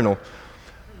the urinal.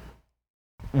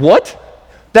 What?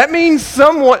 That means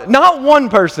someone, not one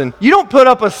person. You don't put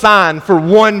up a sign for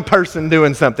one person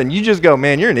doing something. You just go,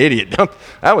 man, you're an idiot.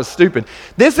 That was stupid.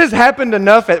 This has happened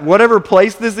enough at whatever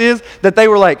place this is that they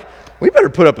were like, we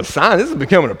better put up a sign. This is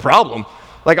becoming a problem.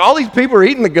 All these people are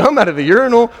eating the gum out of the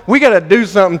urinal. We got to do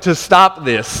something to stop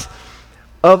this.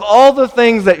 Of all the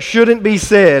things that shouldn't be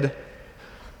said,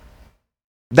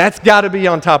 that's got to be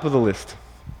on top of the list.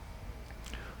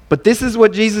 But this is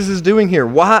what Jesus is doing here.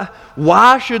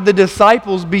 Why should the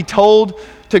disciples be told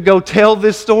to go tell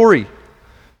this story?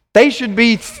 They should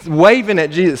be waving at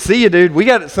Jesus. See you, dude. We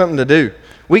got something to do.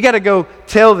 We got to go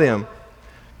tell them.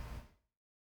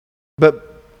 But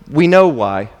we know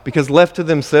why. Because left to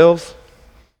themselves,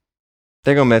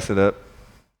 they're going to mess it up.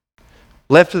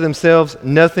 Left to themselves,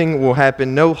 nothing will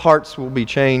happen. No hearts will be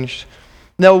changed.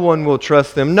 No one will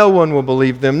trust them. No one will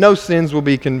believe them. No sins will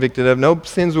be convicted of. No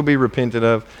sins will be repented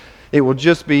of. It will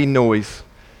just be noise,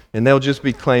 and they'll just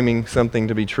be claiming something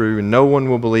to be true, and no one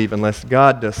will believe unless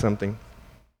God does something.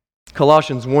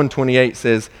 Colossians 1:28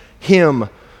 says, "Him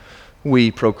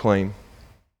we proclaim."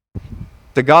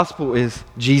 The gospel is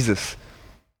Jesus.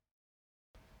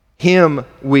 Him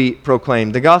we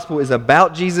proclaim. The gospel is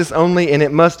about Jesus only, and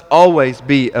it must always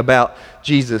be about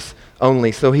Jesus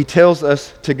only. So he tells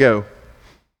us to go.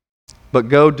 But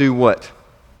go do what?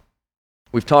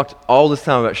 We've talked all this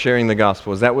time about sharing the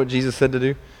gospel. Is that what Jesus said to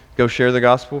do? Go share the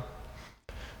gospel?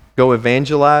 Go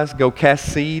evangelize? Go cast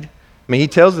seed? I mean, he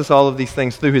tells us all of these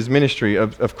things through his ministry,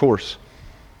 of course.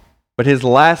 But his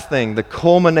last thing, the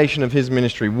culmination of his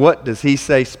ministry, what does he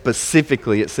say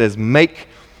specifically? It says, make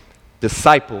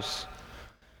disciples.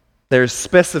 There's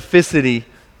specificity.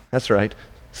 That's right.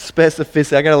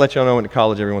 Specificity. I got to let y'all know I went to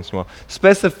college every once in a while.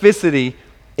 Specificity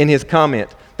in his comment.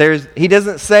 He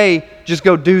doesn't say, just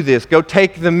go do this. Go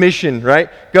take the mission, right?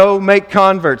 Go make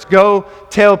converts. Go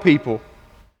tell people.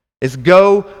 It's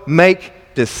go make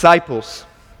disciples.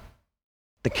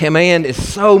 The command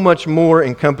is so much more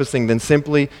encompassing than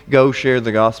simply go share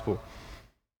the gospel.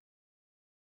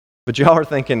 But y'all are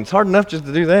thinking, it's hard enough just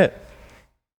to do that.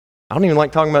 I don't even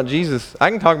like talking about Jesus. I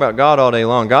can talk about God all day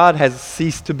long. God has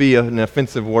ceased to be an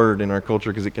offensive word in our culture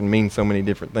because it can mean so many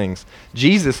different things.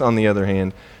 Jesus, on the other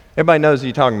hand, everybody knows who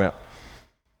you're talking about.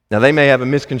 Now, they may have a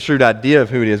misconstrued idea of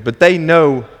who it is, but they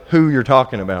know who you're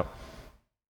talking about.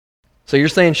 So you're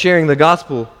saying sharing the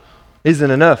gospel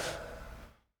isn't enough.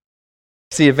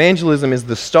 See, evangelism is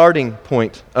the starting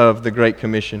point of the Great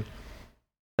Commission.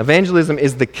 Evangelism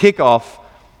is the kickoff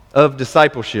of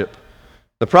discipleship.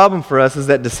 The problem for us is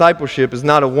that discipleship is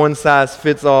not a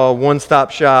one-size-fits-all,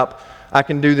 one-stop shop. I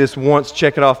can do this once,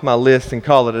 check it off my list, and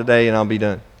call it a day, and I'll be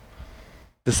done.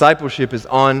 Discipleship is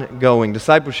ongoing.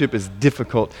 Discipleship is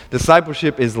difficult.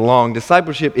 Discipleship is long.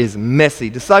 Discipleship is messy.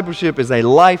 Discipleship is a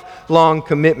lifelong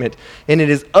commitment, and it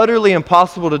is utterly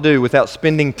impossible to do without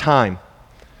spending time.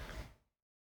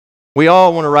 We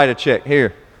all want to write a check.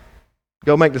 Here,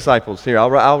 go make disciples. Here,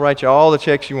 I'll write you all the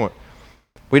checks you want.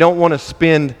 We don't want to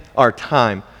spend our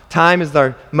time. Time is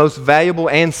our most valuable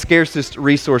and scarcest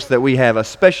resource that we have,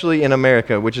 especially in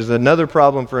America, which is another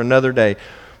problem for another day.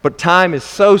 But time is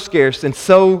so scarce and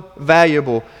so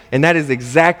valuable, and that is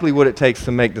exactly what it takes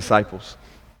to make disciples.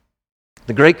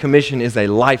 The Great Commission is a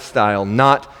lifestyle,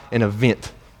 not an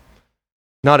event.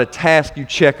 Not a task you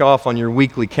check off on your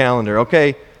weekly calendar.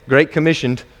 Okay, Great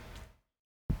Commissioned.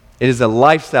 It is a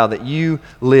lifestyle that you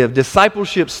live.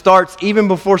 Discipleship starts even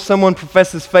before someone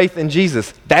professes faith in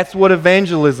Jesus. That's what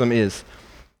evangelism is.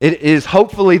 It is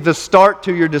hopefully the start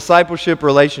to your discipleship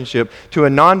relationship. To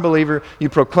a non-believer, you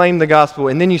proclaim the gospel,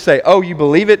 and then you say, oh, you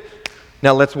believe it?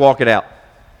 Now let's walk it out.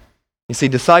 You see,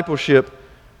 discipleship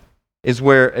is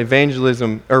where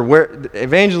evangelism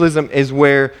is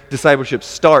where discipleship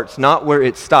starts, not where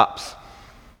it stops.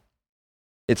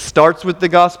 It starts with the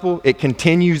gospel. It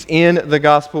continues in the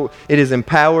gospel. It is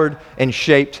empowered and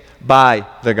shaped by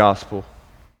the gospel.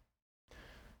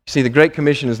 You see, the Great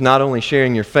Commission is not only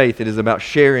sharing your faith, it is about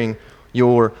sharing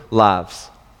your lives.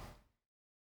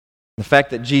 The fact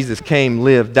that Jesus came,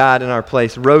 lived, died in our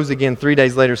place, rose again 3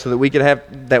 days later so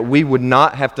that we would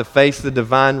not have to face the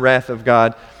divine wrath of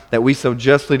God that we so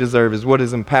justly deserve is what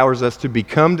empowers us to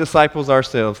become disciples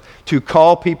ourselves, to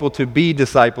call people to be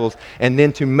disciples, and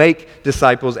then to make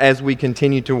disciples as we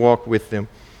continue to walk with them.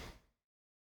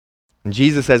 And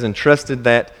Jesus has entrusted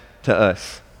that to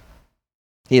us.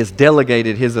 He has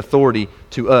delegated his authority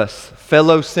to us,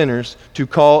 fellow sinners, to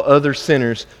call other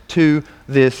sinners to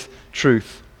this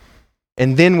truth.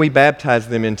 And then we baptize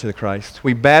them into Christ.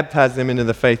 We baptize them into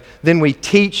the faith. Then we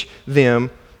teach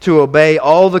them to obey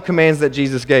all the commands that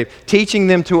Jesus gave, teaching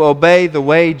them to obey the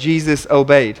way Jesus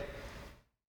obeyed.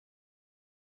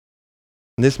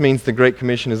 And this means the Great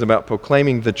Commission is about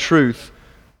proclaiming the truth,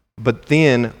 but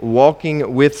then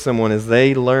walking with someone as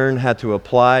they learn how to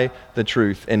apply the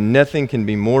truth. And nothing can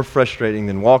be more frustrating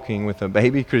than walking with a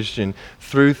baby Christian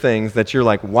through things that you're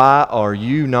like, why are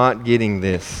you not getting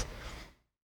this?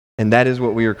 And that is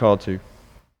what we are called to.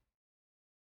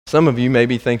 Some of you may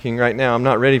be thinking right now, I'm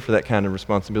not ready for that kind of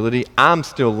responsibility. I'm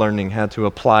still learning how to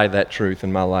apply that truth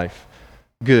in my life.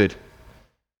 Good.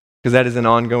 Because that is an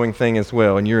ongoing thing as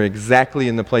well. And you're exactly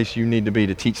in the place you need to be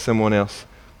to teach someone else.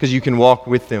 Because you can walk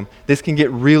with them. This can get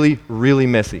really, really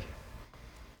messy.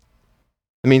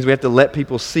 It means we have to let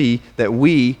people see that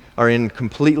we are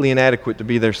completely inadequate to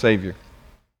be their Savior.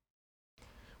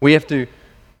 We have to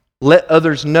let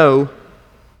others know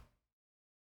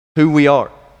who we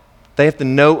are. They have to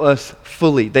know us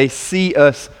fully. They see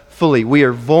us fully. We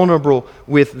are vulnerable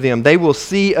with them. They will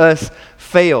see us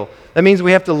fail. That means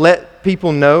we have to let let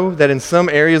people know that in some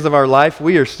areas of our life,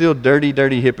 we are still dirty,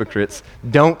 dirty hypocrites.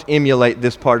 Don't emulate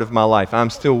this part of my life.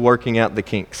 I'm still working out the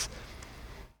kinks.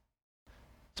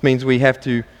 This means we have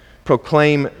to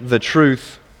proclaim the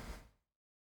truth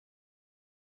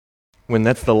when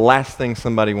that's the last thing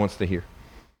somebody wants to hear.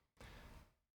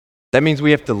 That means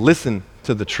we have to listen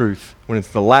to the truth when it's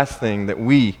the last thing that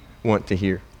we want to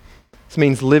hear. This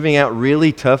means living out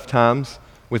really tough times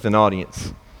with an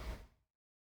audience.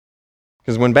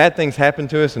 Because when bad things happen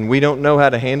to us and we don't know how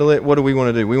to handle it, what do we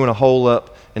want to do? We want to hole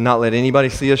up and not let anybody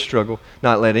see us struggle,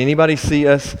 not let anybody see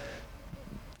us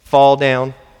fall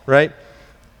down, right?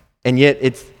 And yet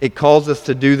it calls us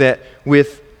to do that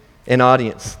with an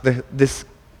audience. This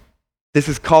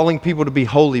is calling people to be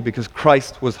holy because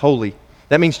Christ was holy.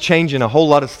 That means changing a whole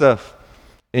lot of stuff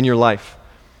in your life.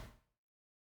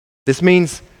 This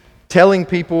means telling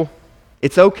people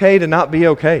it's okay to not be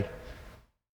okay.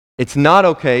 It's not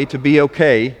okay to be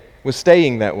okay with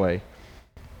staying that way.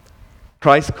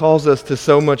 Christ calls us to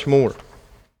so much more.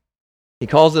 He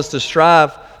calls us to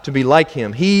strive to be like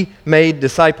Him. He made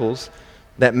disciples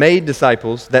that made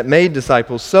disciples that made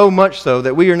disciples, so much so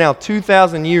that we are now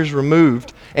 2,000 years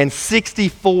removed and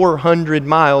 6,400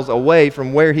 miles away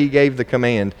from where He gave the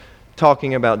command,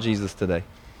 talking about Jesus today.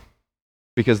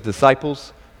 Because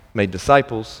disciples made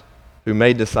disciples who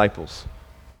made disciples.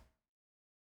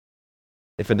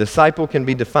 If a disciple can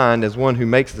be defined as one who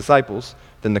makes disciples,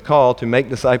 then the call to make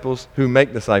disciples who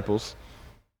make disciples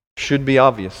should be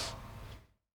obvious.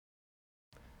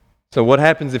 So what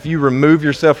happens if you remove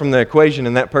yourself from the equation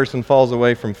and that person falls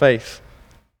away from faith?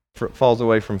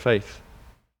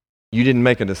 You didn't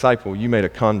make a disciple, you made a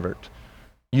convert.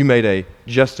 You made a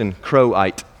Justin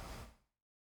Crowite,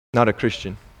 not a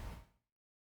Christian.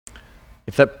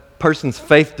 If that person's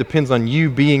faith depends on you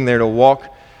being there to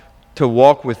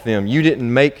walk with them, you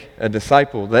didn't make a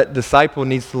disciple. That disciple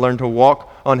needs to learn to walk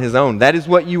on his own. That is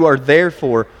what you are there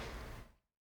for.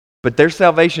 But their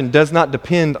salvation does not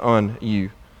depend on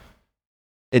you.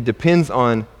 It depends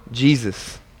on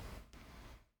Jesus.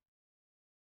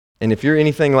 And if you're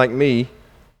anything like me,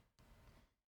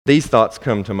 these thoughts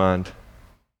come to mind.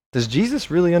 Does Jesus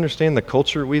really understand the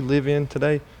culture we live in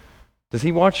today? Does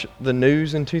He watch the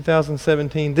news in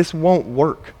 2017? This won't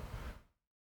work.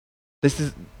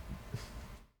 There's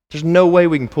no way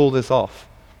we can pull this off.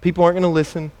 People aren't going to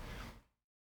listen.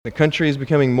 The country is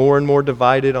becoming more and more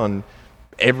divided on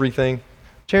everything.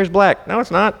 Chair's black. No,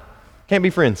 it's not. Can't be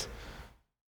friends.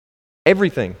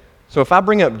 Everything. So if I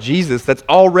bring up Jesus, that's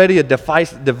already a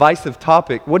divisive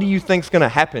topic. What do you think's going to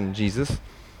happen, Jesus?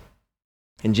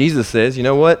 And Jesus says, you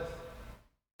know what?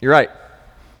 You're right.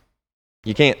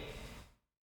 You can't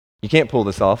pull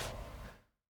this off.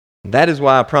 That is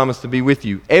why I promise to be with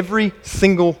you, every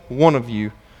single one of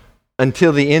you,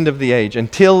 until the end of the age,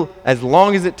 until as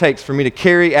long as it takes for me to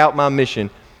carry out my mission.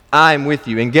 I am with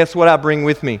you. And guess what I bring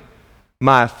with me?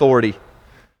 My authority.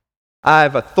 I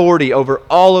have authority over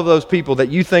all of those people that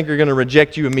you think are going to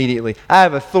reject you immediately. I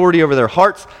have authority over their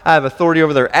hearts. I have authority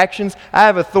over their actions. I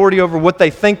have authority over what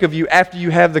they think of you after you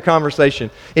have the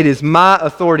conversation. It is my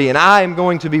authority, and I am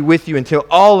going to be with you until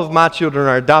all of my children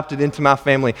are adopted into my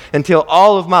family, until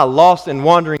all of my lost and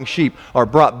wandering sheep are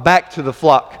brought back to the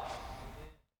flock.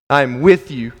 I am with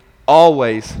you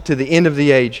always to the end of the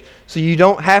age. So you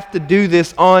don't have to do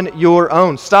this on your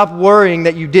own. Stop worrying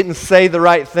that you didn't say the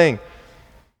right thing.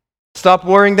 Stop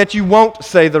worrying that you won't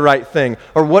say the right thing.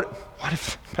 Or what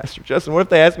if, Pastor Justin, what if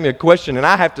they ask me a question and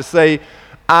I have to say,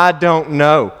 I don't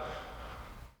know?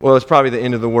 Well, it's probably the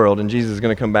end of the world and Jesus is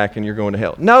going to come back and you're going to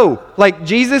hell. No,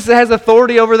 Jesus has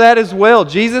authority over that as well.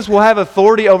 Jesus will have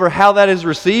authority over how that is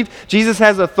received. Jesus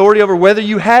has authority over whether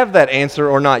you have that answer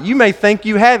or not. You may think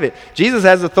you have it. Jesus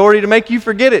has authority to make you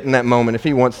forget it in that moment if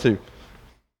He wants to.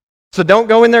 So don't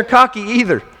go in there cocky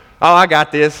either. Oh, I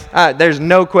got this. There's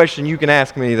no question you can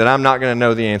ask me that I'm not going to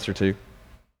know the answer to.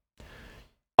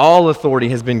 All authority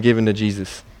has been given to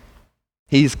Jesus.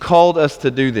 He's called us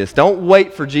to do this. Don't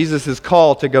wait for Jesus'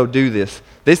 call to go do this.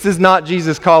 This is not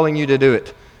Jesus calling you to do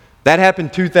it. That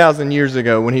happened 2,000 years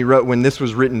ago when this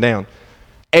was written down.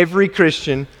 Every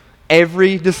Christian,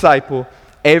 every disciple,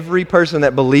 every person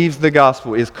that believes the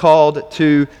gospel is called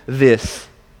to this.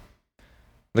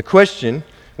 The question,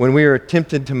 when we are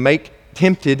tempted to make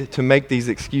these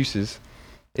excuses,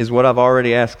 is what I've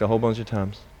already asked a whole bunch of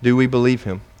times. Do we believe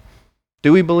Him?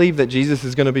 Do we believe that Jesus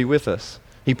is going to be with us?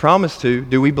 He promised to.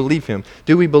 Do we believe Him?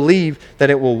 Do we believe that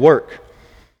it will work?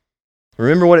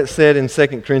 Remember what it said in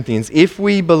 2 Corinthians. If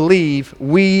we believe,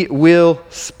 we will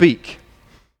speak.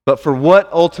 But for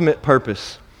what ultimate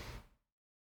purpose?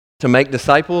 To make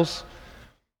disciples?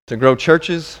 To grow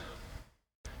churches?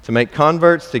 to make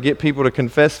converts, to get people to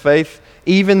confess faith,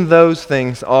 even those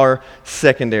things are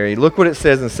secondary. Look what it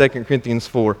says in 2 Corinthians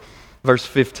 4, verse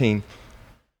 15.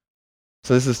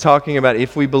 So this is talking about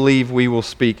if we believe, we will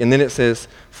speak. And then it says,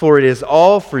 "For it is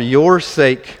all for your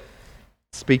sake,"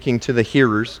 speaking to the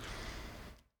hearers,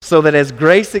 "so that as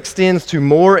grace extends to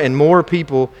more and more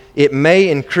people, it may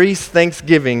increase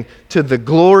thanksgiving to the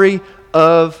glory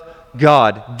of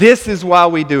God." This is why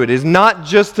we do it. It is not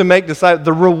just to make disciples.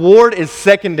 The reward is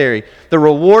secondary. The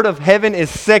reward of heaven is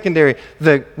secondary.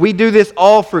 We do this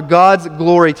all for God's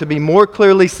glory, to be more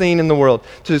clearly seen in the world,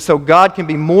 so God can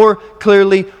be more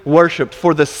clearly worshiped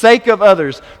for the sake of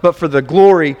others, but for the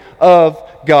glory of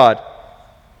God.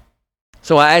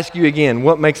 So I ask you again,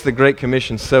 what makes the Great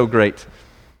Commission so great?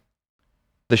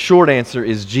 The short answer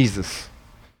is Jesus.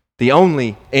 The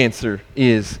only answer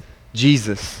is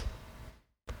Jesus.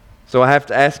 So I have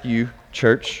to ask you,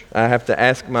 church, I have to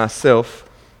ask myself,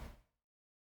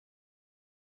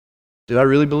 do I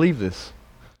really believe this?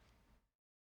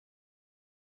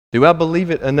 Do I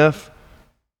believe it enough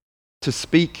to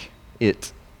speak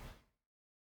it?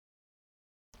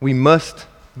 We must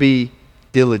be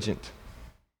diligent.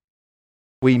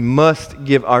 We must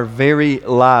give our very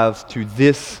lives to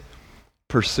this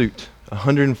pursuit.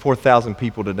 104,000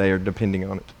 people today are depending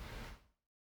on it.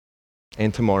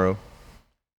 And tomorrow.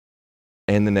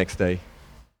 And the next day.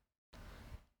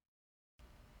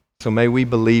 So may we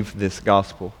believe this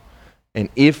gospel. And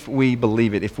if we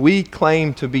believe it, if we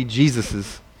claim to be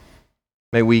Jesus's,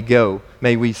 may we go,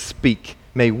 may we speak,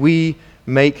 may we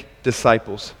make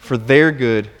disciples for their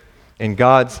good and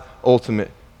God's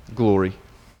ultimate glory.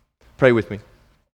 Pray with me.